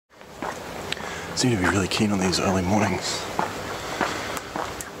Seem to be really keen on these early mornings.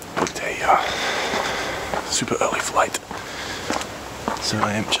 Booked a super early flight. So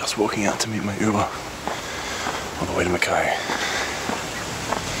I am just walking out to meet my Uber on the way to Mackay.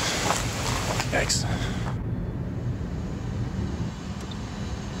 Yikes.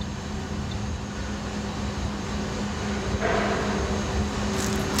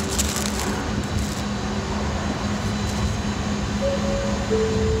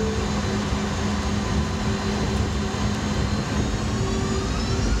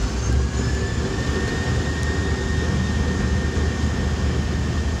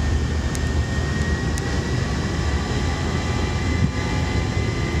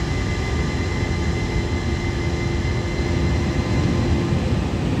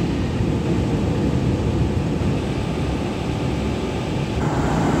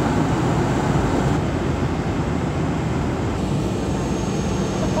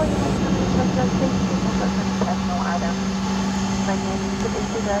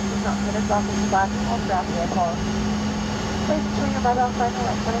 Is not permitted off the parking or throughout the airport. Please ensure your mobile phone or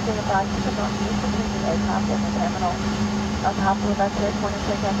electronic devices are not used between the aircraft and the terminal. On behalf of our third point of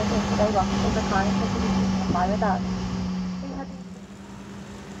check everything today, welcome to the client facility to fly with us.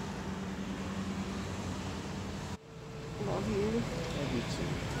 Love you. Love you too.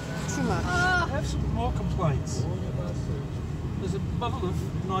 Too much. I have some more complaints. There's a bottle of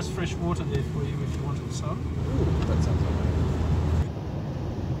nice fresh water there for you if you wanted some. Ooh, that sounds alright.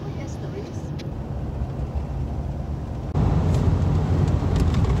 Yes, there is.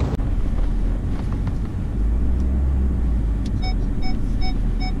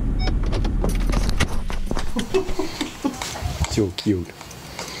 So cute.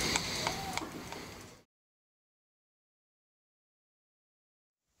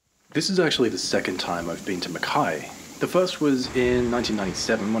 This is actually the second time I've been to Mackay. The first was in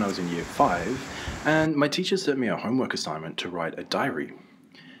 1997 when I was in year 5, and my teacher sent me a homework assignment to write a diary.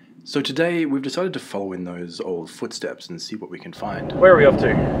 So today we've decided to follow in those old footsteps and see what we can find. Where are we off to?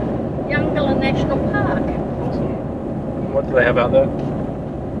 Youngala National Park. Awesome. What do they have out there?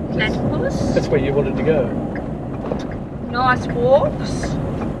 Platypus. That's where you wanted to go. Nice walks.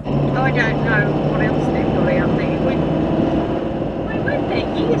 I don't know what else they've got out there. We went there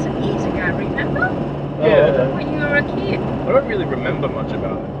years and years ago, remember? Yeah. When you were a kid. I don't really remember much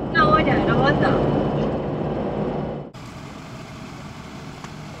about it. No, I don't either.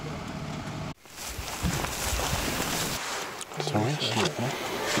 Sorry?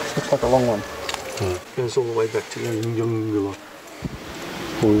 Looks like a long one. Goes all the way back to Youngula.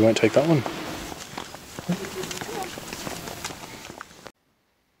 Well, we won't take that one.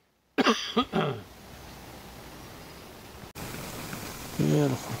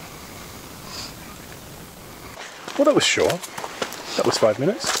 Beautiful. Well, that was short. That was 5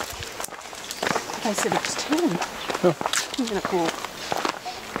 minutes. They said it was 10. Oh. I'm going to call.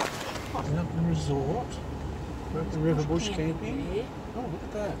 Mountain Resort. We're at the River Bush camping. Oh, look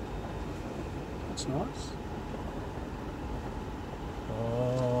at that. That's nice.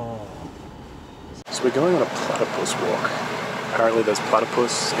 Oh. So we're going on a platypus walk. Apparently there's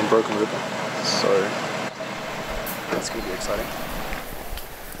platypus in Broken River. So that's going to be exciting.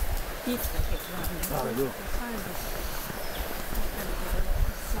 Oh, they will.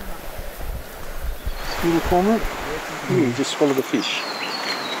 You look cormorant? You just swallow the fish.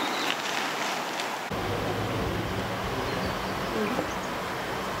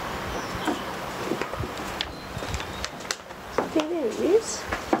 There it is.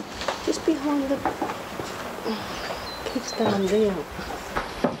 Just behind the... Keeps going down.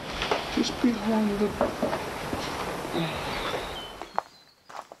 Just behind the...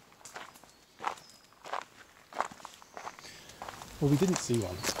 Well, we didn't see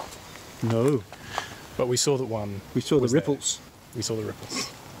one, No. but we saw that one. We saw the was there. ripples. We saw the ripples.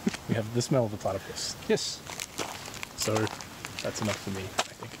 We have the smell of the platypus. Yes. So that's enough for me.